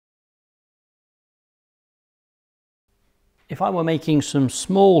if I were making some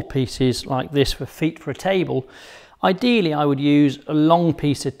small pieces like this for feet for a table, ideally I would use a long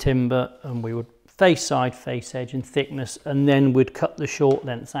piece of timber and we would face side, face edge and thickness, and then we'd cut the short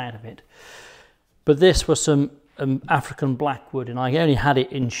lengths out of it. But this was some African blackwood, and I only had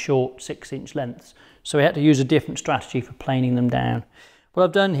it in short 6-inch lengths, so I had to use a different strategy for planing them down. What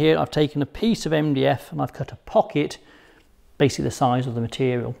I've done here, I've taken a piece of MDF and I've cut a pocket, basically the size of the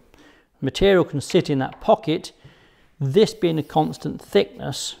material. The material can sit in that pocket. This being a constant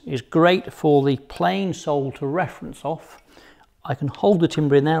thickness is great for the plane sole to reference off. I can hold the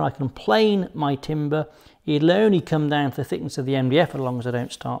timber in there, I can plane my timber. It'll only come down to the thickness of the MDF as long as I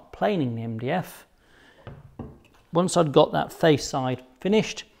don't start planing the MDF. Once I'd got that face side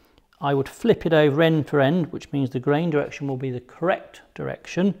finished, I would flip it over end for end, which means the grain direction will be the correct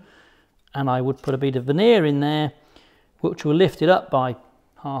direction, and I would put a bit of veneer in there which will lift it up by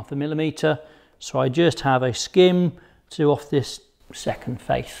 0.5 millimeter, so I just have a skim to off this second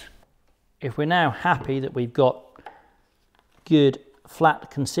face. If we're now happy that we've got good flat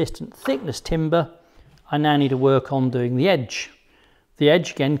consistent thickness timber, I now need to work on doing the edge. The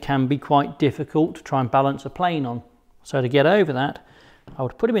edge again can be quite difficult to try and balance a plane on. So to get over that, I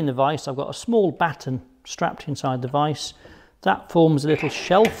would put them in the vise. I've got a small batten strapped inside the vise. That forms a little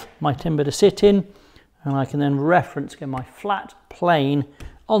shelf, my timber to sit in, and I can then reference get my flat plane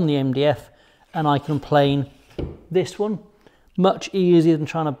on the MDF, and I can plane this one much easier than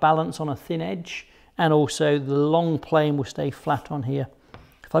trying to balance on a thin edge, and also the long plane will stay flat on here.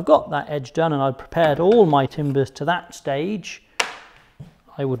 If I've got that edge done and I've prepared all my timbers to that stage,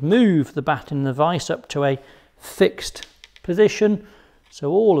 I would move the batten in the vise up to a fixed position, so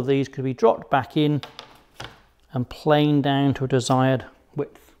all of these could be dropped back in and planed down to a desired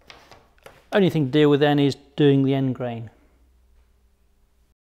width. Only thing to deal with then is doing the end grain.